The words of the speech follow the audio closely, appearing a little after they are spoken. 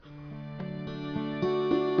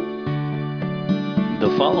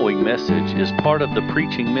The following message is part of the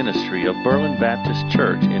preaching ministry of Berlin Baptist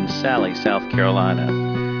Church in Sally, South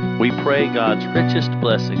Carolina. We pray God's richest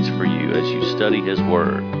blessings for you as you study His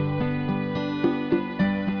Word.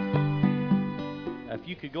 If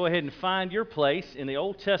you could go ahead and find your place in the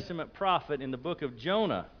Old Testament prophet in the book of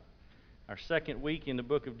Jonah, our second week in the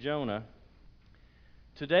book of Jonah.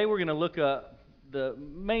 Today we're going to look at the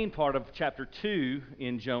main part of chapter 2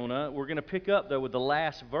 in Jonah. We're going to pick up, though, with the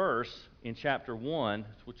last verse in chapter 1,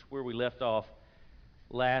 which is where we left off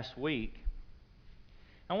last week.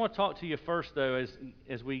 I want to talk to you first, though,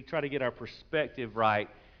 as we try to get our perspective right,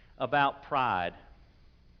 about pride.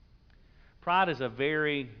 Pride is a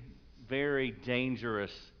very, very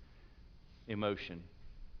dangerous emotion.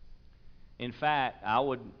 In fact, I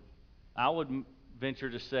would venture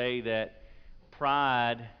to say that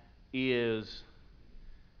pride is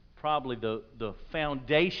probably the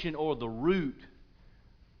foundation or the root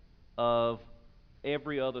of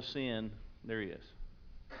every other sin there is.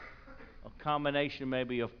 A combination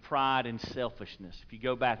maybe of pride and selfishness. If you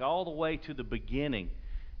go back all the way to the beginning,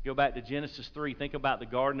 go back to Genesis 3, think about the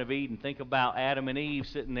Garden of Eden, think about Adam and Eve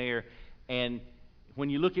sitting there, and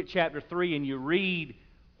when you look at chapter 3 and you read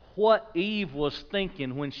what Eve was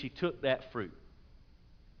thinking when she took that fruit.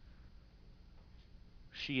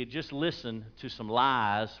 She had just listened to some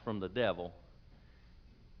lies from the devil,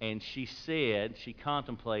 and she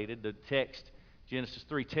contemplated, the text, Genesis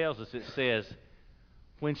 3 tells us, it says,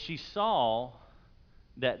 when she saw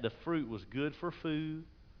that the fruit was good for food,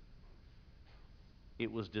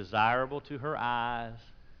 it was desirable to her eyes,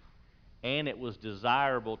 and it was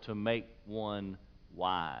desirable to make one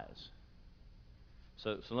wise.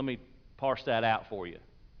 So let me parse that out for you.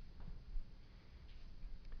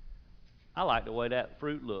 I like the way that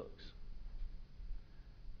fruit looks.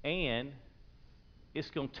 And it's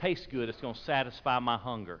going to taste good. It's going to satisfy my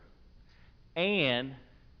hunger. And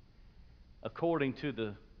according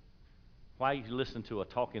to why you listen to a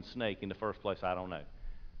talking snake in the first place, I don't know.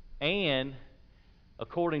 And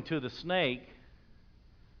according to the snake,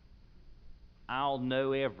 I'll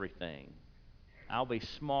know everything. I'll be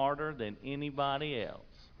smarter than anybody else.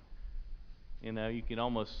 You know, you can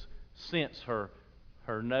almost sense her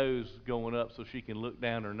nose going up so she can look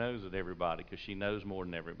down her nose at everybody because she knows more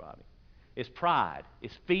than everybody. It's pride.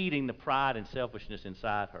 It's feeding the pride and selfishness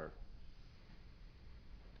inside her.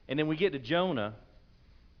 And then we get to Jonah,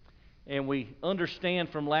 and we understand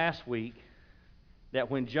from last week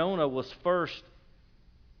that when Jonah was first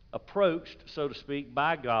approached, so to speak,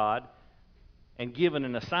 by God and given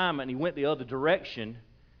an assignment, and he went the other direction,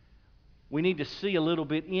 we need to see a little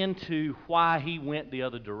bit into why he went the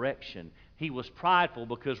other direction. He was prideful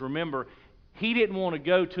because, remember, he didn't want to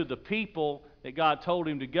go to the people that God told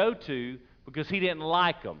him to go to because he didn't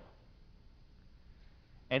like them.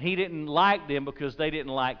 And he didn't like them because they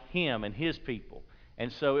didn't like him and his people.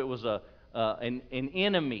 And so it was an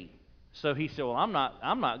enemy. So he said, well, I'm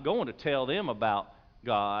not going to tell them about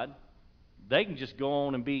God. They can just go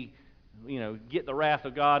on and be, get the wrath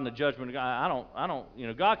of God and the judgment of God. I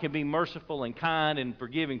don't, God can be merciful and kind and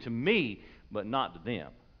forgiving to me, but not to them.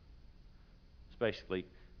 Basically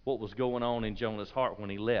what was going on in Jonah's heart when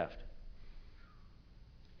he left.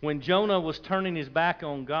 When Jonah was turning his back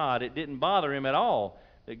on God, it didn't bother him at all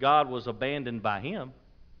that God was abandoned by him.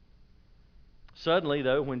 Suddenly,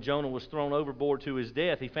 though, when Jonah was thrown overboard to his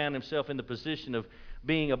death, he found himself in the position of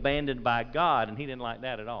being abandoned by God, and he didn't like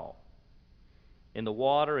that at all. In the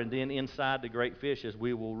water and then inside the great fish, as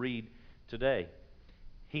we will read today,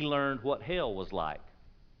 he learned what hell was like.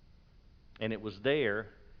 And it was there,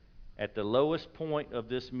 at the lowest point of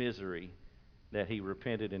this misery, that he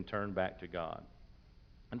repented and turned back to God.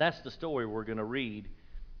 And that's the story we're going to read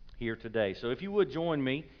here today. So if you would join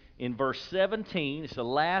me in verse 17. It's the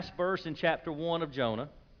last verse in chapter 1 of Jonah.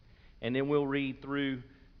 And then we'll read through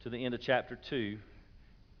to the end of chapter 2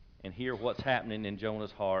 and hear what's happening in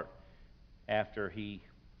Jonah's heart after he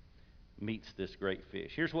meets this great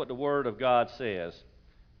fish. Here's what the Word of God says.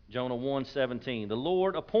 Jonah 1:17. The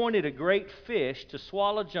Lord appointed a great fish to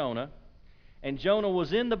swallow Jonah, and Jonah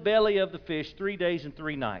was in the belly of the fish 3 days and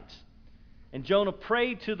 3 nights. And Jonah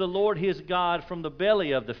prayed to the Lord his God from the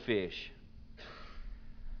belly of the fish.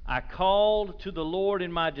 I called to the Lord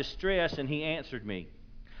in my distress, and he answered me.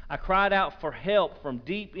 I cried out for help from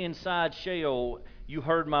deep inside Sheol. You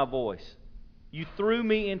heard my voice. You threw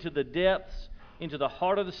me into the depths, into the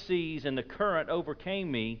heart of the seas, and the current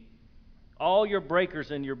overcame me. All your breakers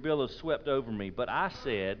and your billows swept over me. But I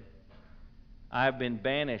said, I have been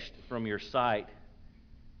banished from your sight,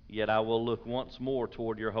 yet I will look once more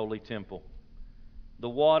toward your holy temple. The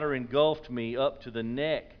water engulfed me up to the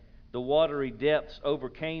neck. The watery depths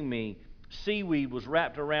overcame me. Seaweed was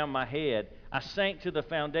wrapped around my head. I sank to the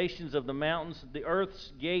foundations of the mountains. The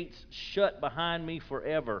earth's gates shut behind me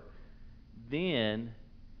forever. Then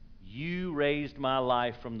you raised my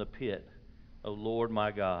life from the pit, O Lord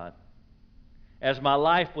my God. As my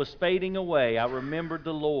life was fading away, I remembered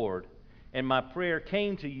the Lord, and my prayer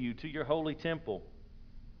came to you, to your holy temple.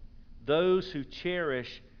 Those who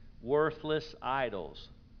cherish worthless idols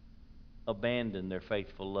abandon their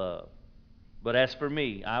faithful love. But as for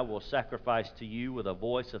me, I will sacrifice to you with a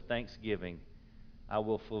voice of thanksgiving. I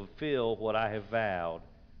will fulfill what I have vowed.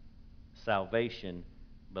 Salvation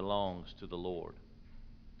belongs to the Lord.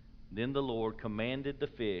 Then the Lord commanded the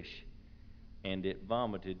fish, and it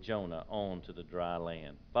vomited Jonah onto the dry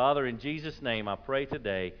land. Father, in Jesus' name, I pray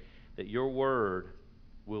today that your word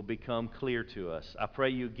will become clear to us. I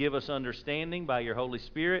pray you give us understanding by your Holy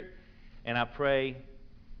Spirit, and I pray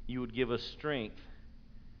you would give us strength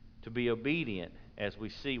to be obedient as we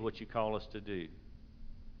see what you call us to do.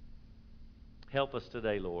 Help us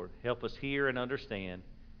today, Lord. Help us hear and understand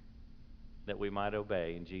that we might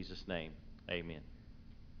obey. In Jesus' name, amen.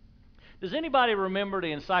 Does anybody remember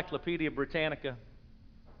the Encyclopedia Britannica?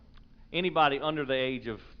 Anybody under the age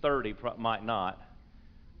of 30 might not.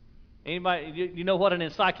 Anybody, you know what an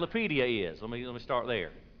encyclopedia is? Let me start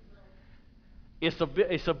there. It's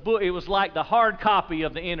a book. It was like the hard copy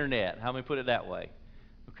of the internet. How many put it that way?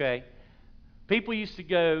 Okay. People used to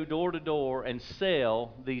go door to door and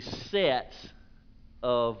sell these sets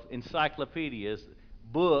of encyclopedias,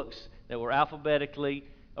 books that were alphabetically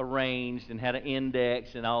arranged and had an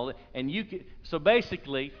index and all that. And you could, so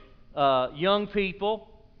basically, young people,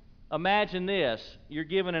 imagine this: you're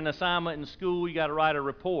given an assignment in school. You got to write a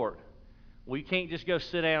report. Well, you can't just go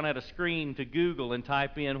sit down at a screen to Google and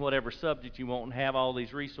type in whatever subject you want and have all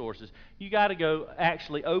these resources. You got to go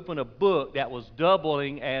actually open a book that was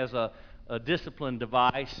doubling as a discipline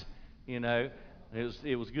device. You know,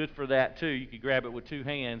 it was good for that too. You could grab it with two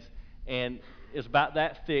hands, and it's about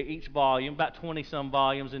that thick, each volume, about 20-some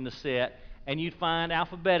volumes in the set, and you'd find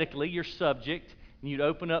alphabetically your subject, and you'd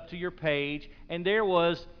open up to your page, and there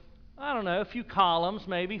was, I don't know, a few columns,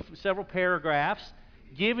 maybe several paragraphs,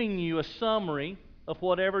 giving you a summary of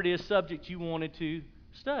whatever it is subject you wanted to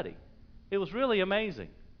study. It was really amazing.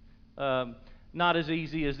 Not as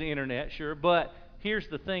easy as the internet, sure, but here's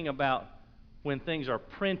the thing about when things are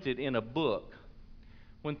printed in a book.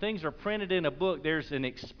 When things are printed in a book, there's an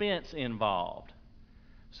expense involved.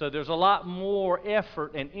 So there's a lot more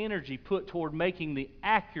effort and energy put toward making the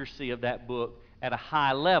accuracy of that book at a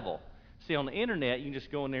high level. See, on the internet, you can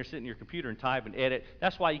just go in there, sit in your computer, and type and edit.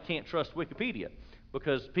 That's why you can't trust Wikipedia,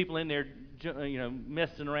 because people in there, you know,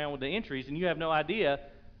 messing around with the entries, and you have no idea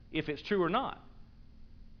if it's true or not.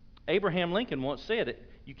 Abraham Lincoln once said it: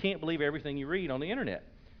 you can't believe everything you read on the internet.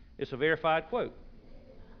 It's a verified quote.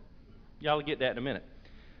 Y'all will get that in a minute.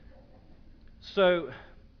 So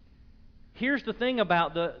here's the thing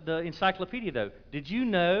about the encyclopedia, though. Did you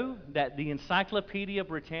know that the Encyclopedia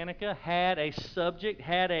Britannica had a subject,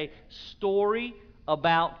 had a story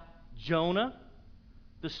about Jonah?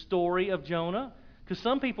 The story of Jonah? Because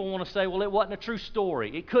some people want to say, well, it wasn't a true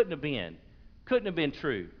story. It couldn't have been. Couldn't have been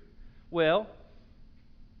true. Well,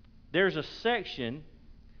 there's a section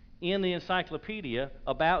in the encyclopedia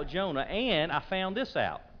about Jonah, and I found this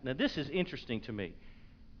out. Now, this is interesting to me.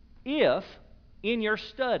 If, in your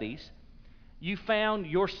studies, you found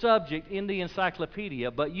your subject in the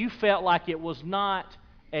encyclopedia, but you felt like it was not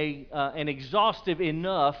an exhaustive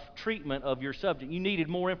enough treatment of your subject, you needed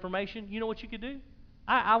more information, you know what you could do?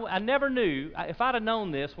 I never knew. If I'd have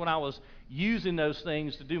known this when I was using those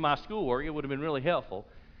things to do my schoolwork, it would have been really helpful.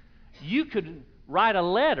 You could write a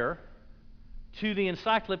letter to the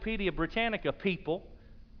Encyclopedia Britannica people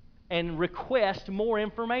and request more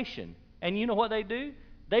information. And you know what they do?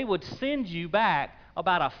 They would send you back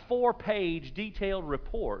about a 4-page detailed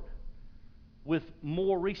report with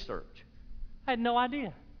more research. I had no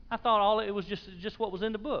idea. I thought it was just what was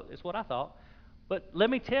in the book. It's what I thought. But let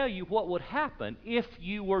me tell you what would happen if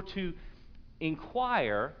you were to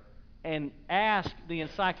inquire and ask the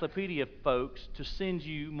encyclopedia folks to send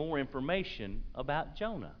you more information about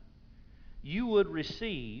Jonah. You would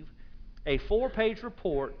receive a 4-page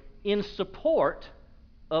report in support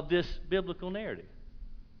of this biblical narrative.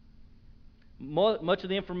 Much of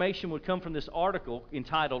the information would come from this article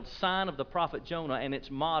entitled Sign of the Prophet Jonah and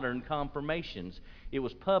Its Modern Confirmations. It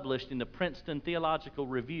was published in the Princeton Theological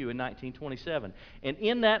Review in 1927. And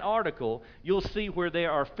in that article, you'll see where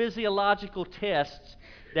there are physiological tests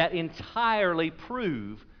that entirely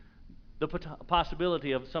prove the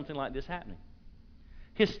possibility of something like this happening.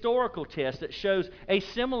 Historical tests that shows a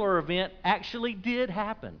similar event actually did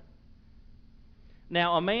happen.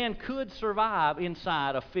 Now, a man could survive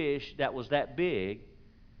inside a fish that was that big.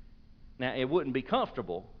 Now, it wouldn't be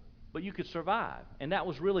comfortable, but you could survive. And that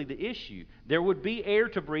was really the issue. There would be air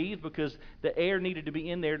to breathe because the air needed to be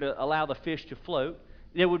in there to allow the fish to float.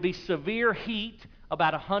 There would be severe heat,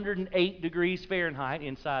 about 108 degrees Fahrenheit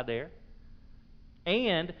inside there.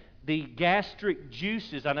 And the gastric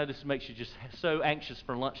juices, I know this makes you just so anxious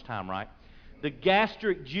for lunchtime, right? The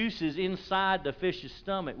gastric juices inside the fish's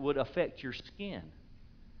stomach would affect your skin.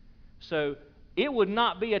 So it would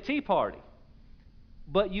not be a tea party,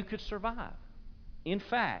 but you could survive. In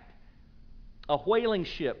fact, a whaling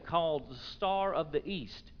ship called the Star of the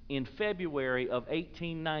East in February of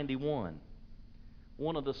 1891,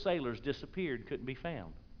 one of the sailors disappeared, couldn't be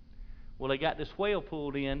found. Well, they got this whale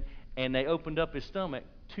pulled in, and they opened up his stomach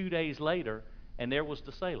 2 days later, and there was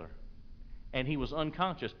the sailor. And he was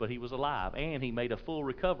unconscious, but he was alive, and he made a full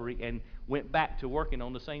recovery and went back to working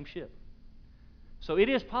on the same ship. So it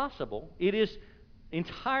is possible. It is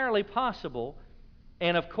entirely possible.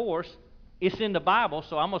 And of course, it's in the Bible,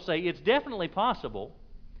 so I'm going to say it's definitely possible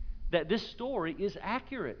that this story is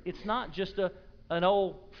accurate. It's not just an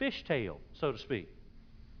old fish tale, so to speak.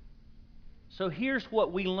 So here's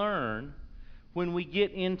what we learn when we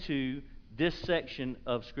get into this section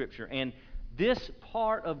of Scripture. And this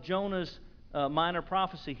part of Jonah's minor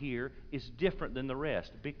prophecy here is different than the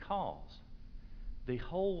rest, because the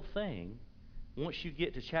whole thing, once you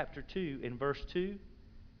get to chapter 2 and verse 2,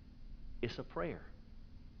 it's a prayer.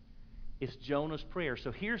 It's Jonah's prayer.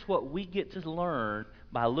 So here's what we get to learn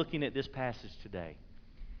by looking at this passage today.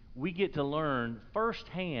 We get to learn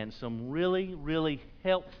firsthand some really, really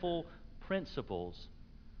helpful principles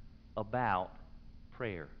about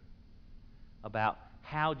prayer, about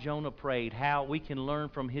how Jonah prayed, how we can learn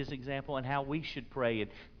from his example, and how we should pray,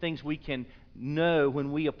 and things we can know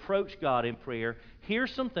when we approach God in prayer.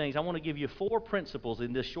 Here's some things. I want to give you 4 principles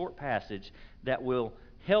in this short passage that will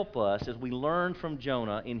help us as we learn from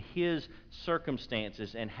Jonah in his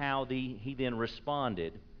circumstances and how he then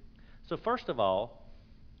responded. So first of all,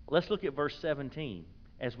 let's look at verse 17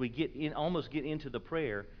 as we almost get into the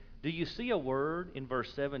prayer. Do you see a word in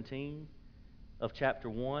verse 17 of chapter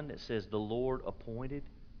 1 that says the Lord appointed,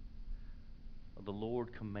 or the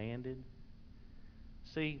Lord commanded?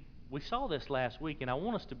 See, we saw this last week, and I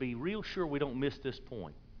want us to be real sure we don't miss this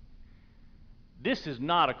point. This is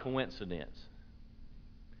not a coincidence.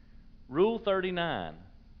 Rule 39,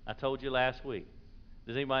 I told you last week.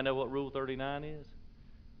 Does anybody know what Rule 39 is?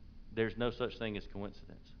 There's no such thing as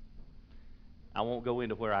coincidence. I won't go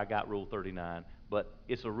into where I got Rule 39, but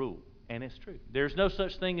it's a rule, and it's true. There's no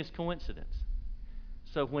such thing as coincidence.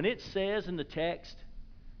 So when it says in the text,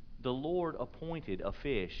 the Lord appointed a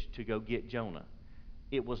fish to go get Jonah,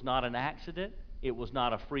 it was not an accident. It was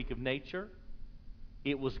not a freak of nature.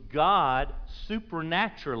 It was God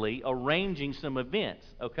supernaturally arranging some events,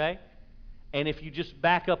 okay? And if you just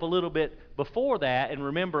back up a little bit before that and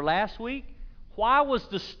remember last week, why was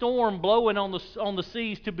the storm blowing on the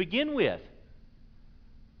seas to begin with?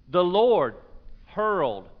 The Lord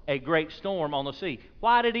hurled a great storm on the sea.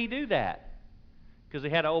 Why did he do that? Because he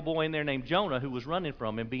had an old boy in there named Jonah who was running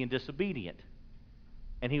from him, being disobedient.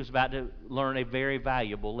 And he was about to learn a very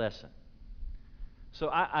valuable lesson. So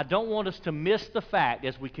I don't want us to miss the fact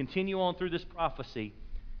as we continue on through this prophecy,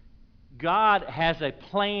 God has a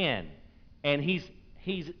plan, and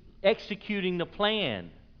He's executing the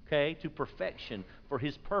plan, okay, to perfection for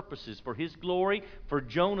His purposes, for His glory, for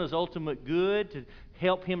Jonah's ultimate good, to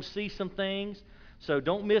help him see some things. So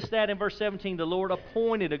don't miss that in verse 17. The Lord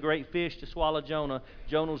appointed a great fish to swallow Jonah.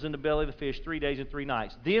 Jonah was in the belly of the fish 3 days and 3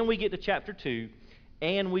 nights. Then we get to chapter 2,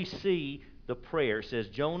 and we see the prayer. It says,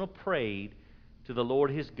 Jonah prayed to the Lord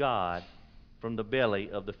his God from the belly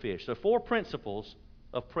of the fish. So 4 principles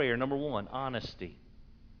of prayer. Number 1, honesty.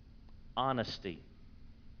 Honesty.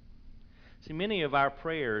 See, many of our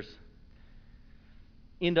prayers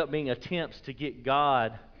end up being attempts to get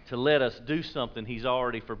God to let us do something He's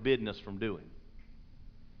already forbidden us from doing.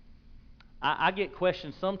 I get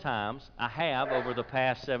questions sometimes, I have over the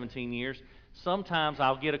past 17 years, sometimes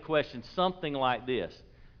I'll get a question something like this.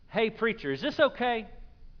 Hey, preacher, is this okay?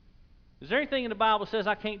 Is there anything in the Bible that says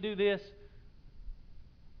I can't do this?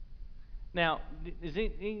 Now, is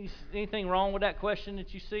anything wrong with that question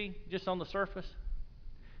that you see just on the surface?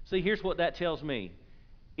 See, here's what that tells me.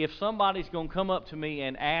 If somebody's going to come up to me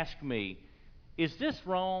and ask me, is this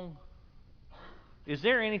wrong? Is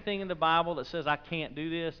there anything in the Bible that says I can't do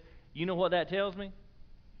this? You know what that tells me?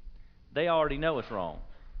 They already know it's wrong.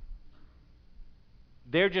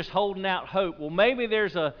 They're just holding out hope. Well, maybe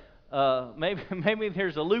there's a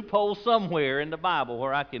loophole somewhere in the Bible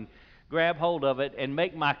where I can grab hold of it and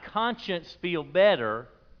make my conscience feel better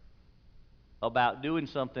about doing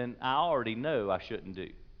something I already know I shouldn't do.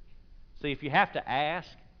 See, if you have to ask,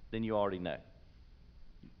 then you already know.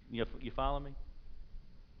 You follow me?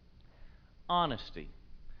 Honesty.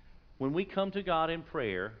 When we come to God in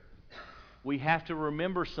prayer, we have to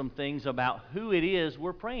remember some things about who it is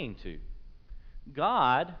we're praying to.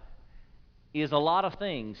 God is a lot of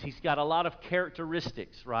things. He's got a lot of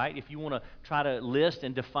characteristics, right? If you want to try to list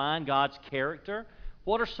and define God's character,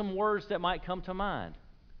 what are some words that might come to mind?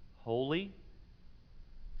 Holy,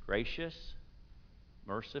 gracious,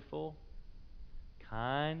 merciful,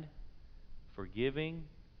 kind, forgiving,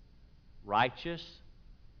 righteous,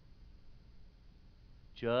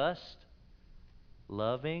 just,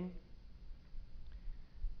 loving.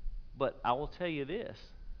 But I will tell you this,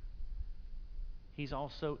 He's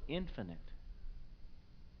also infinite,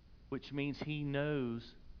 which means He knows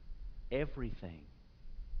everything.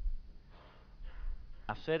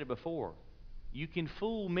 I've said it before. You can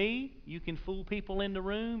fool me, you can fool people in the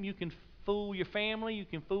room, you can fool your family, you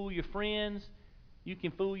can fool your friends, you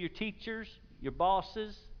can fool your teachers, your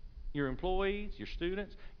bosses, your employees, your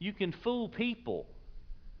students. You can fool people.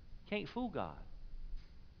 You can't fool God.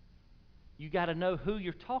 You got to know who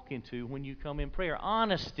you're talking to when you come in prayer.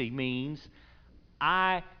 Honesty means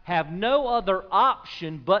I have no other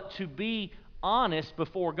option but to be honest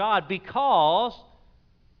before God because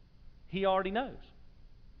He already knows.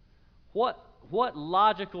 What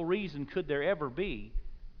logical reason could there ever be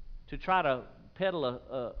to try to peddle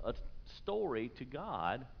a story to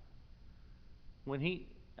God when He,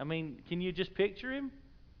 can you just picture Him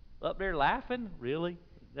up there laughing? Really?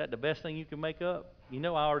 Is that the best thing you can make up? You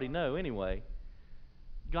know I already know anyway.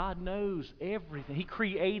 God knows everything. He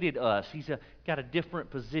created us. He's got a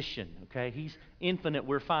different position, okay? He's infinite.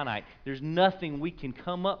 We're finite. There's nothing we can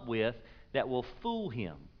come up with that will fool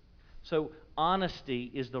Him. So honesty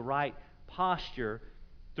is the right posture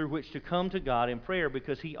through which to come to God in prayer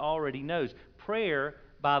because He already knows. Prayer,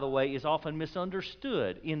 by the way, is often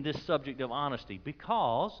misunderstood in this subject of honesty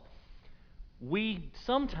because we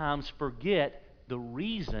sometimes forget the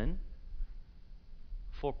reason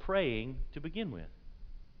for praying to begin with.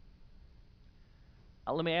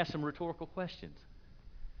 Let me ask some rhetorical questions.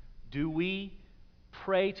 Do we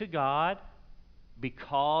pray to God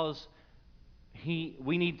because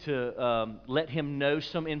we need to let Him know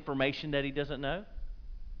some information that He doesn't know?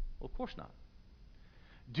 Well, of course not.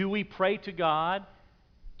 Do we pray to God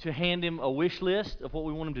to hand Him a wish list of what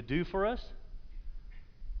we want Him to do for us?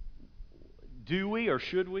 Do we or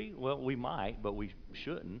should we? Well, we might, but we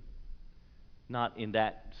shouldn't. Not in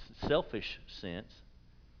that selfish sense.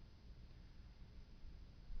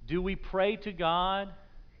 Do we pray to God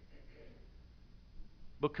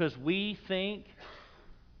because we think,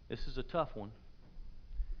 this is a tough one,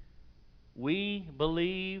 we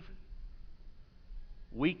believe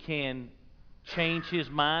we can change His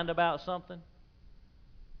mind about something?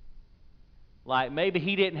 Like maybe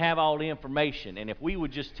He didn't have all the information, and if we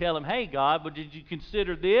would just tell Him, hey God, but did you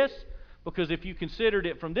consider this? Because if you considered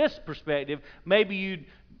it from this perspective, maybe you'd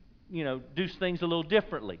do things a little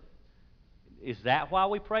differently. Is that why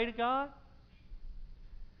we pray to God?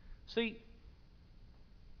 See,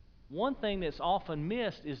 one thing that's often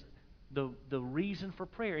missed is the reason for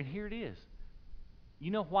prayer, and here it is.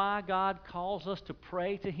 You know why God calls us to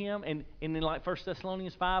pray to Him? And in like 1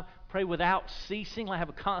 Thessalonians 5, pray without ceasing, like have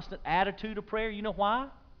a constant attitude of prayer. You know why?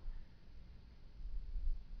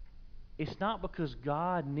 It's not because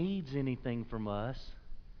God needs anything from us,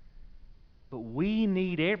 but we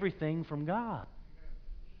need everything from God.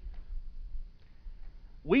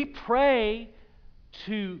 We pray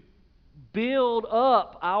to build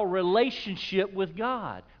up our relationship with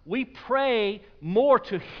God. We pray more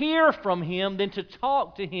to hear from Him than to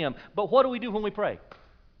talk to Him. But what do we do when we pray?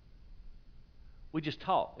 We just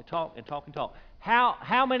talk and talk and talk and talk.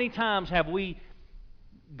 How many times have we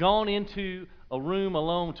gone into a room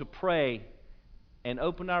alone to pray and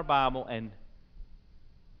opened our Bible and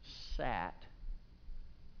sat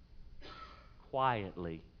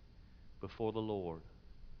quietly before the Lord?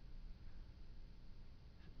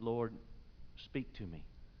 Lord, speak to me.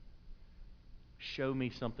 Show me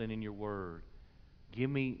something in your word. Give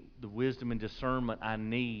me the wisdom and discernment I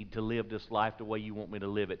need to live this life the way you want me to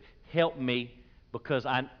live it. Help me because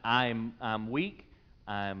I'm weak.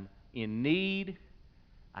 I'm in need.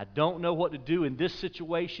 I don't know what to do in this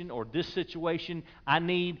situation or this situation. I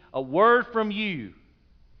need a word from you.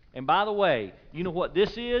 And by the way, you know what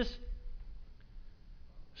this is?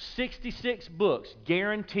 66 books,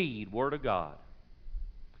 guaranteed Word of God.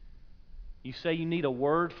 You say you need a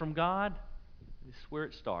word from God? This is where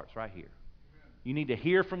it starts, right here. You need to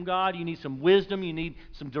hear from God. You need some wisdom. You need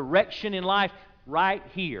some direction in life. Right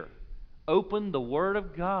here. Open the Word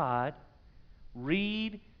of God.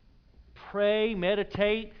 Read, pray,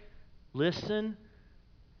 meditate, listen.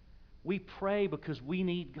 We pray because we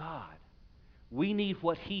need God. We need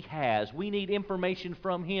what He has. We need information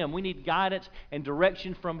from Him. We need guidance and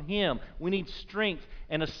direction from Him. We need strength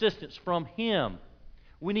and assistance from Him.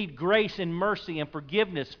 We need grace and mercy and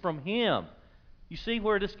forgiveness from Him. You see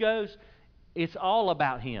where this goes? It's all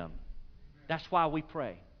about Him. That's why we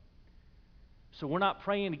pray. So we're not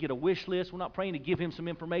praying to get a wish list. We're not praying to give Him some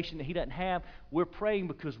information that He doesn't have. We're praying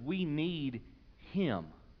because we need Him.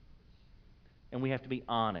 And we have to be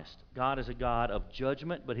honest. God is a God of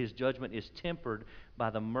judgment, but His judgment is tempered by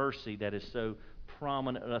the mercy that is so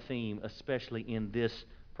prominent a theme, especially in this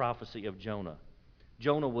prophecy of Jonah.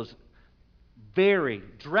 Jonah was very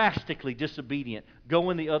drastically disobedient,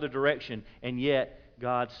 going the other direction, and yet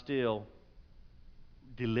God still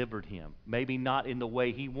delivered him. Maybe not in the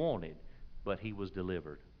way he wanted, but he was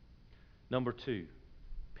delivered. Number 2,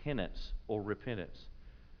 penance or repentance.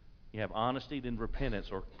 You have honesty, then repentance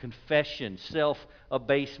or confession,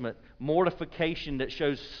 self-abasement, mortification that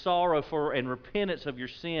shows sorrow for and repentance of your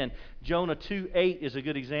sin. Jonah 2:8 is a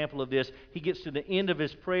good example of this. He gets to the end of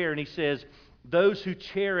his prayer and he says, "Those who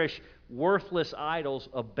cherish worthless idols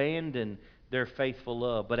abandon their faithful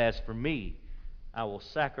love. But as for me, I will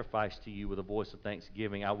sacrifice to you with a voice of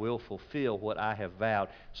thanksgiving. I will fulfill what I have vowed."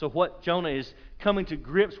 So what Jonah is coming to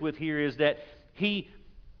grips with here is that he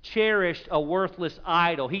cherished a worthless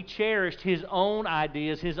idol. He cherished his own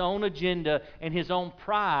ideas, his own agenda, and his own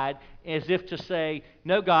pride, as if to say,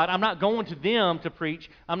 "No, God, I'm not going to them to preach.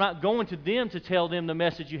 I'm not going to them to tell them the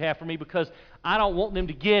message you have for me because I don't want them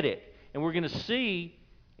to get it." And we're going to see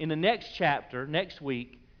in the next chapter, next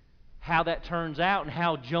week, how that turns out and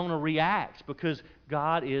how Jonah reacts, because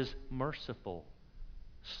God is merciful,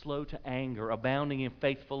 slow to anger, abounding in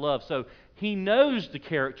faithful love. So he knows the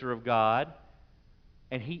character of God,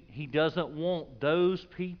 and he doesn't want those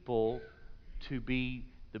people to be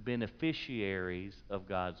the beneficiaries of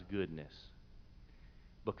God's goodness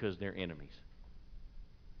because they're enemies.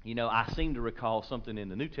 You know, I seem to recall something in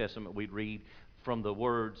the New Testament we'd read from the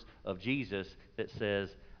words of Jesus that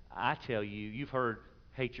says, "I tell you, you've heard,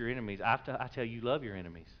 hate your enemies. I tell you, love your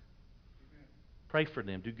enemies. Pray for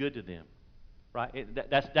them. Do good to them." Right?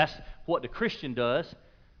 That's what the Christian does.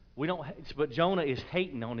 We don't. But Jonah is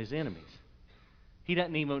hating on his enemies. He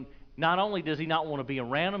doesn't even. Not only does he not want to be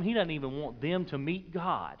around them, he doesn't even want them to meet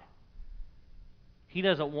God. He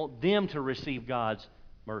doesn't want them to receive God's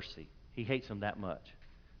mercy. He hates them that much.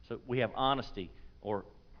 So we have honesty,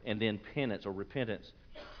 and then penance or repentance.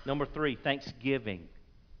 Number 3, thanksgiving.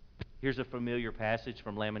 Here's a familiar passage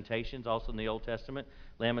from Lamentations, also in the Old Testament.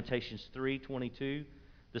 Lamentations 3:22.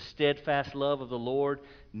 "The steadfast love of the Lord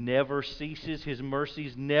never ceases. His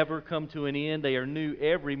mercies never come to an end. They are new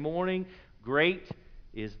every morning. Great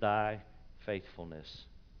is thy faithfulness.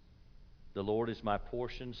 The Lord is my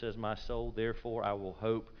portion, says my soul. Therefore I will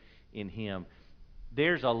hope in him."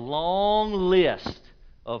 There's a long list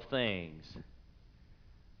of things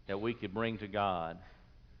that we could bring to God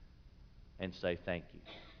and say thank you.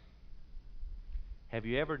 Have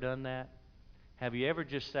you ever done that? Have you ever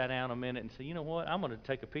just sat down a minute and said, "You know what? I'm going to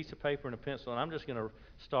take a piece of paper and a pencil and I'm just going to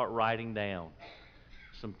start writing down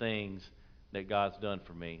some things that God's done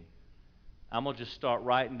for me. I'm going to just start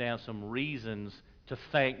writing down some reasons to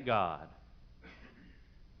thank God."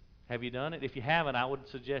 Have you done it? If you haven't, I would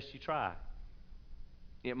suggest you try.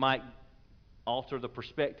 It might alter the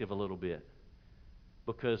perspective a little bit.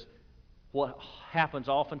 Because what happens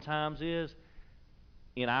oftentimes is,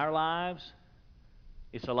 in our lives,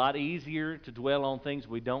 it's a lot easier to dwell on things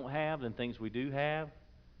we don't have than things we do have.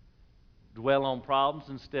 Dwell on problems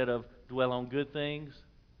instead of dwell on good things.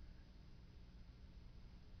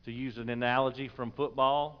 To use an analogy from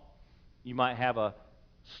football, you might have a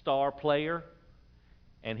star player,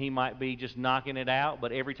 and he might be just knocking it out,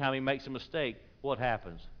 but every time he makes a mistake, what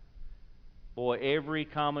happens? Boy, every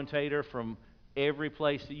commentator from every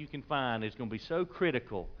place that you can find is going to be so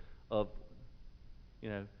critical of,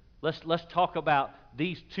 let's talk about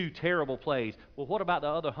these 2 terrible plays. Well, what about the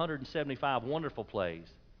other 175 wonderful plays?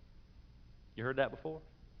 You heard that before?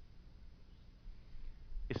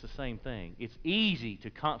 It's the same thing. It's easy to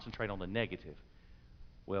concentrate on the negative.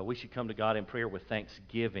 Well, we should come to God in prayer with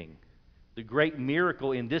thanksgiving. The great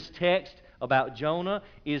miracle in this text about Jonah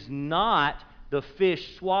is not the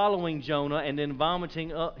fish swallowing Jonah and then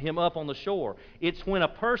vomiting him up on the shore. It's when a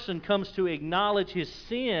person comes to acknowledge his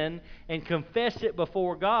sin and confess it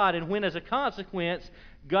before God, and when, as a consequence,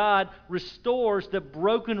 God restores the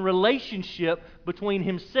broken relationship between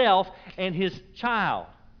himself and his child.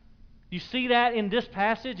 You see that in this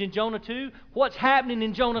passage in Jonah 2? What's happening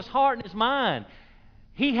in Jonah's heart and his mind?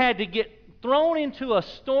 He had to get thrown into a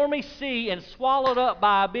stormy sea and swallowed up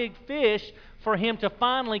by a big fish for him to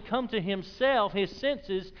finally come to himself, his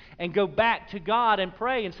senses, and go back to God and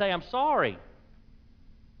pray and say, I'm sorry.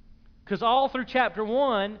 Because all through chapter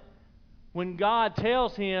 1, when God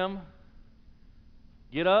tells him,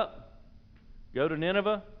 get up, go to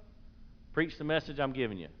Nineveh, preach the message I'm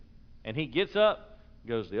giving you. And he gets up,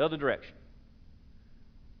 goes the other direction,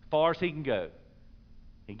 as far as he can go.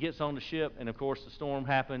 He gets on the ship, and of course the storm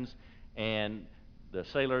happens, and the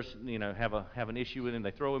sailors, have an issue with him.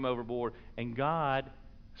 They throw him overboard, and God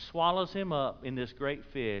swallows him up in this great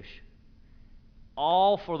fish,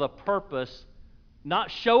 all for the purpose, not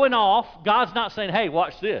showing off. God's not saying, hey,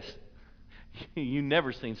 watch this. You've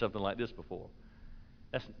never seen something like this before.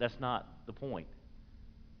 That's not the point.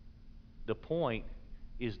 The point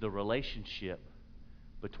is the relationship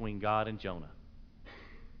between God and Jonah.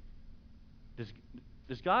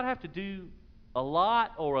 Does God have to do a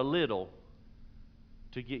lot or a little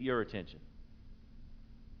to get your attention?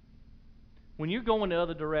 When you're going the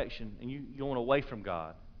other direction and you're going away from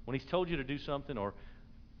God, when He's told you to do something or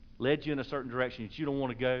led you in a certain direction that you don't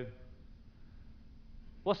want to go,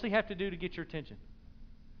 what's He have to do to get your attention?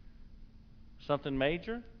 Something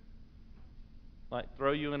major? Like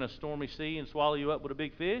throw you in a stormy sea and swallow you up with a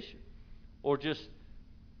big fish? Or just,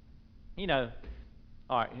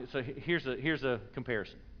 all right, so here's a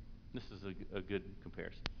comparison. This is a good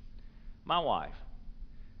comparison. My wife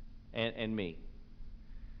and me,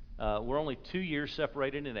 we're only 2 years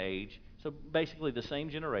separated in age, so basically the same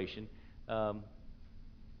generation.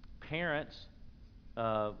 Parents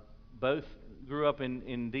both grew up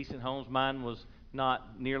in decent homes. Mine was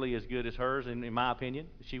not nearly as good as hers, in my opinion.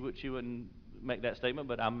 She wouldn't make that statement,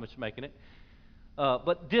 but I'm just making it.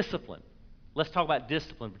 But discipline. Let's talk about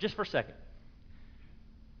discipline just for a second.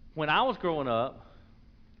 When I was growing up,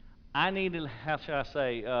 I needed, how should I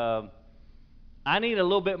say, I needed a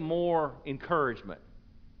little bit more encouragement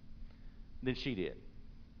than she did.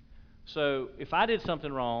 So if I did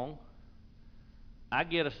something wrong, I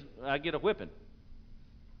get a whipping.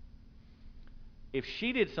 If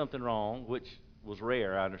she did something wrong, which was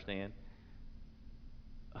rare, I understand,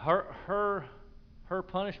 her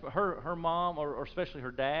punishment, her mom, or especially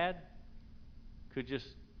her dad, could just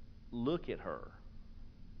look at her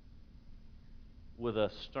with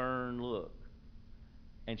a stern look,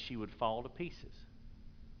 and she would fall to pieces.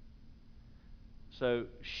 So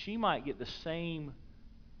she might get the same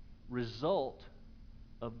result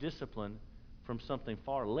of discipline from something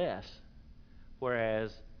far less,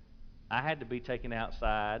 whereas I had to be taken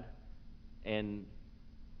outside and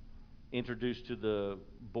introduced to the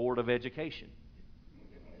Board of Education.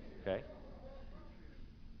 Okay?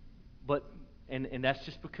 But and that's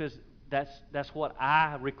just because that's what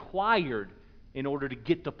I required in order to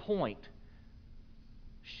get the point.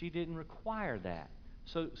 She didn't require that.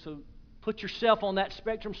 So put yourself on that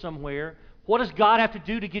spectrum somewhere. What does God have to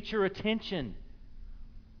do to get your attention?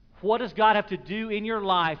 What does God have to do in your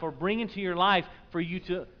life or bring into your life for you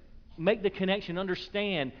to make the connection,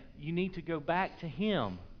 understand you need to go back to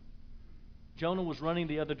Him? Jonah was running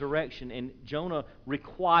the other direction, and Jonah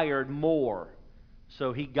required more,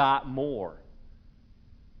 so he got more.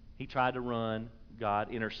 He tried to run.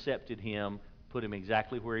 God intercepted him, put him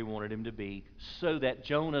exactly where He wanted him to be, so that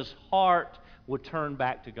Jonah's heart would turn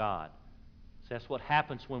back to God. So that's what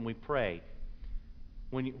happens when we pray.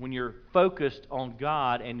 When you're focused on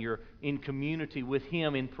God and you're in community with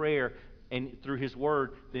Him in prayer and through His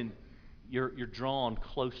Word, then you're drawn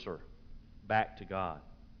closer back to God.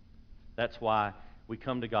 That's why we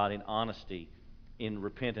come to God in honesty, in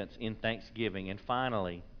repentance, in thanksgiving. And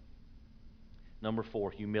finally, number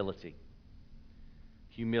 4, humility.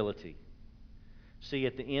 Humility. See,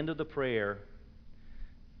 at the end of the prayer,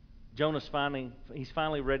 Jonah's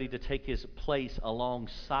finally ready to take his place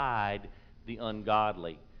alongside the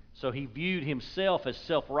ungodly. So he viewed himself as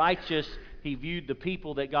self-righteous. He viewed the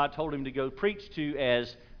people that God told him to go preach to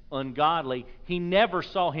as ungodly. He never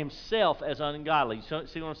saw himself as ungodly. So,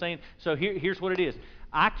 see what I'm saying? So here's what it is.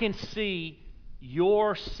 I can see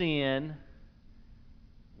your sin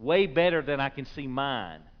way better than I can see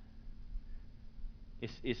mine.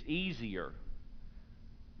 It's easier.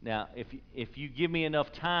 Now, if you give me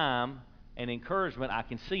enough time and encouragement, I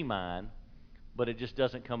can see mine, but it just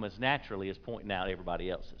doesn't come as naturally as pointing out everybody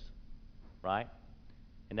else's. right?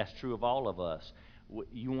 And that's true of all of us.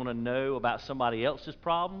 You want to know about somebody else's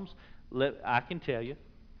problems? I can tell you.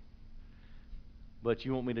 But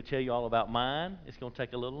you want me to tell you all about mine? It's going to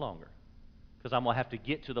take a little longer. Because I'm going to have to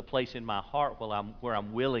get to the place in my heart where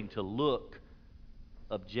I'm willing to look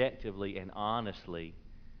objectively and honestly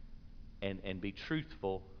and be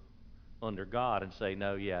truthful under God and say,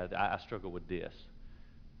 no, yeah, I struggle with this.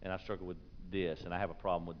 And I struggle with this. And I have a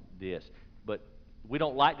problem with this. But we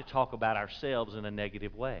don't like to talk about ourselves in a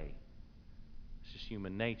negative way. It's just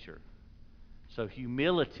human nature. So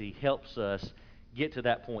humility helps us get to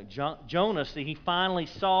that point. Jonah, see, he finally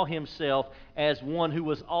saw himself as one who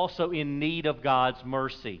was also in need of God's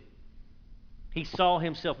mercy. He saw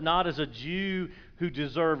himself not as a Jew who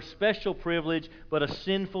deserved special privilege, but a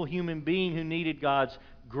sinful human being who needed God's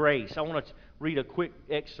grace. I want to read a quick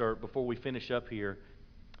excerpt before we finish up here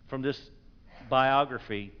from this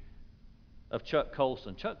biography of Chuck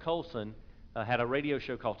Colson. Chuck Colson had a radio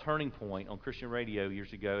show called Turning Point on Christian radio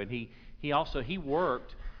years ago, and he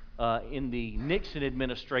worked in the Nixon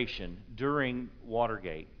administration during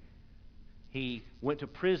Watergate. He went to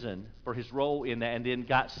prison for his role in that and then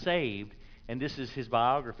got saved, and this is his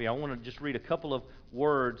biography. I want to just read a couple of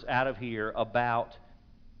words out of here about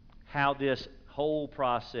how this whole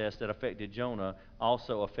process that affected Jonah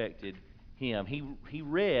also affected him. He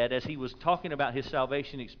read, as he was talking about his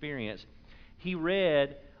salvation experience, he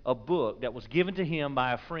read a book that was given to him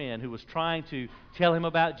by a friend who was trying to tell him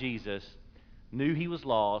about Jesus, knew he was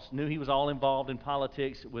lost, knew he was all involved in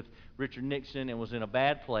politics with Richard Nixon and was in a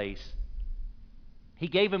bad place. He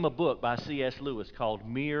gave him a book by C.S. Lewis called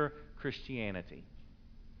Mere Christianity.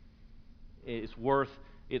 It's worth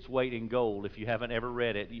its weight in gold. If you haven't ever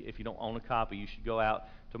read it, if you don't own a copy, you should go out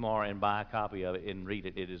tomorrow and buy a copy of it and read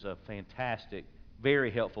it. It is a fantastic, very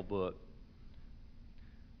helpful book.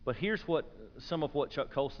 But here's some of what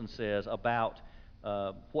Chuck Colson says about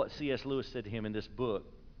what C.S. Lewis said to him in this book.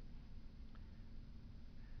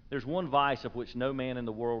 There's one vice of which no man in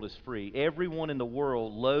the world is free. Everyone in the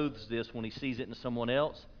world loathes this when he sees it in someone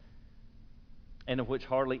else, and of which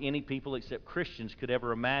hardly any people except Christians could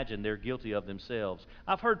ever imagine they're guilty of themselves.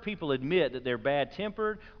 I've heard people admit that they're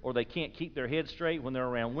bad-tempered or they can't keep their head straight when they're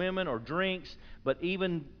around women or drinks, but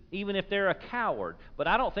even if they're a coward. But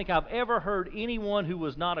I don't think I've ever heard anyone who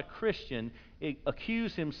was not a Christian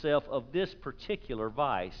accuse himself of this particular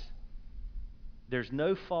vice. There's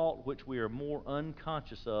no fault which we are more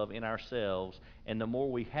unconscious of in ourselves, and the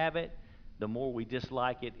more we have it, the more we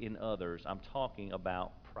dislike it in others. I'm talking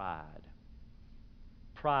about pride.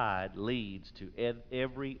 Pride leads to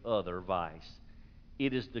every other vice.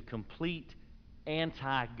 It is the complete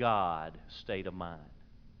anti-God state of mind.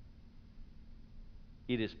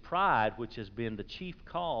 It is pride which has been the chief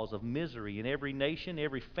cause of misery in every nation,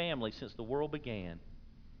 every family since the world began.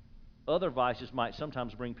 Other vices might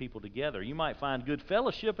sometimes bring people together. You might find good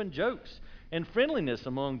fellowship and jokes and friendliness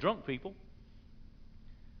among drunk people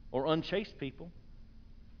or unchaste people.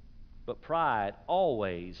 But pride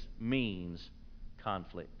always means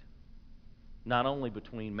conflict. Not only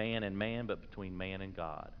between man and man, but between man and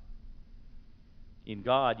God. In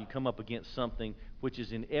God, you come up against something which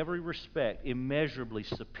is in every respect immeasurably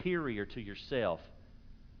superior to yourself.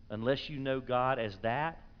 Unless you know God as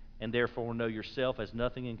that, and therefore know yourself as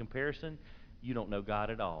nothing in comparison, you don't know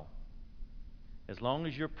God at all. As long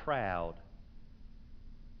as you're proud,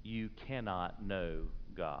 you cannot know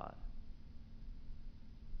God.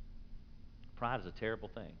 Pride is a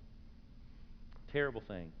terrible thing. Terrible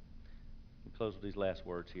thing. I'll close with these last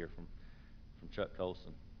words here from Chuck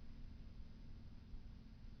Colson.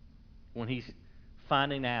 When he's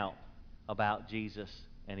finding out about Jesus,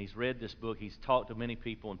 and he's read this book, he's talked to many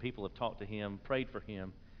people, and people have talked to him, prayed for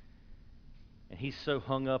him, and he's so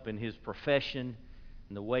hung up in his profession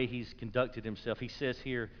and the way he's conducted himself. He says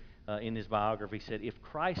here in his biography, he said, if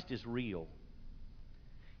Christ is real,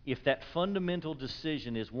 if that fundamental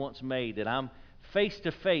decision is once made that I'm face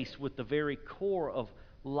to face with the very core of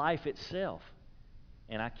life itself,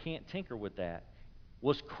 and I can't tinker with that,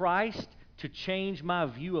 was Christ to change my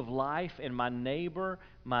view of life and my neighbor,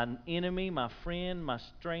 my enemy, my friend, my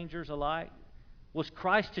strangers alike? Was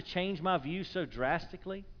Christ to change my view so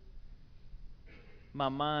drastically? My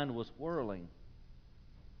mind was whirling.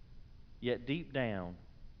 Yet deep down,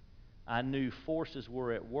 I knew forces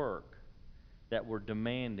were at work that were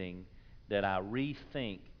demanding that I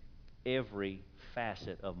rethink every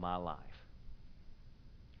facet of my life.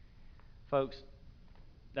 Folks,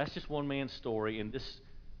 that's just one man's story, and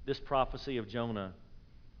this prophecy of Jonah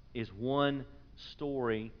is one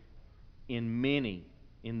story in many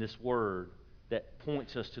in this word that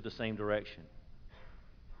points us to the same direction.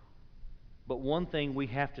 But one thing we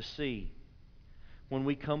have to see when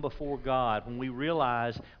we come before God, when we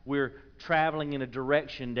realize we're traveling in a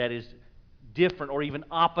direction that is different or even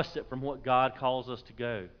opposite from what God calls us to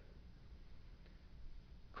go.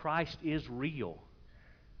 Christ is real.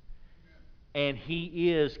 And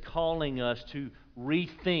He is calling us to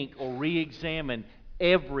rethink or re-examine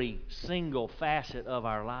every single facet of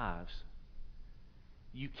our lives.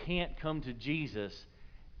 You can't come to Jesus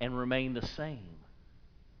and remain the same.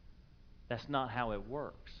 That's not how it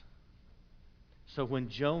works. So when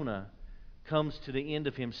Jonah comes to the end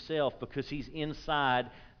of himself because he's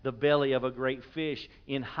inside the belly of a great fish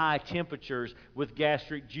in high temperatures with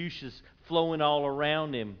gastric juices flowing all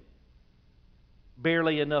around him,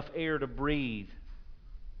 barely enough air to breathe,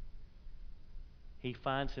 he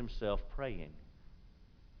finds himself praying.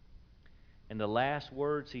 And the last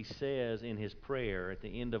words he says in his prayer at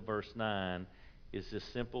the end of verse 9 is this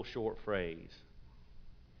simple short phrase: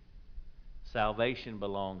 salvation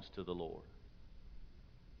belongs to the Lord.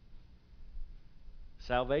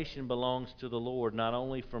 Salvation belongs to the Lord, not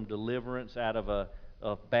only from deliverance out of a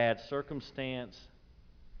bad circumstance,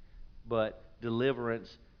 but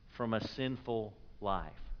deliverance from a sinful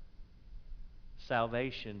life.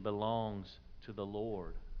 Salvation belongs to the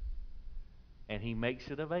Lord, and He makes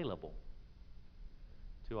it available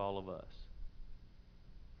to all of us.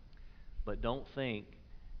 But don't think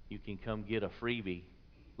you can come get a freebie,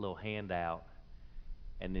 little handout,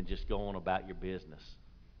 and then just go on about your business.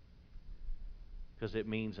 Because it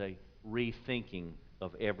means a rethinking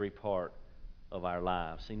of every part of our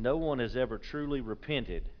lives. See, no one has ever truly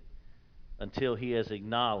repented until he has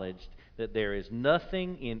acknowledged that there is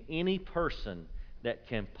nothing in any person that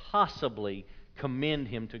can possibly commend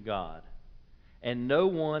him to God. And no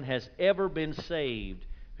one has ever been saved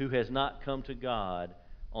who has not come to God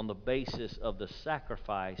on the basis of the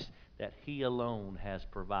sacrifice that He alone has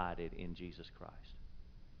provided in Jesus Christ.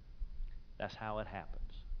 That's how it happens.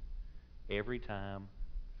 Every time,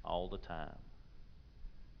 all the time.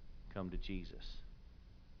 Come to Jesus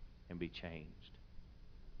and be changed.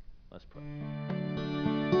 Let's pray.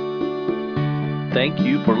 Thank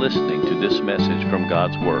you for listening to this message from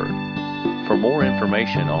God's Word. For more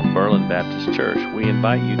information on Berlin Baptist Church, we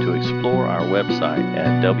invite you to explore our website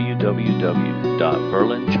at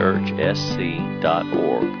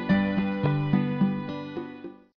www.berlinchurchsc.org.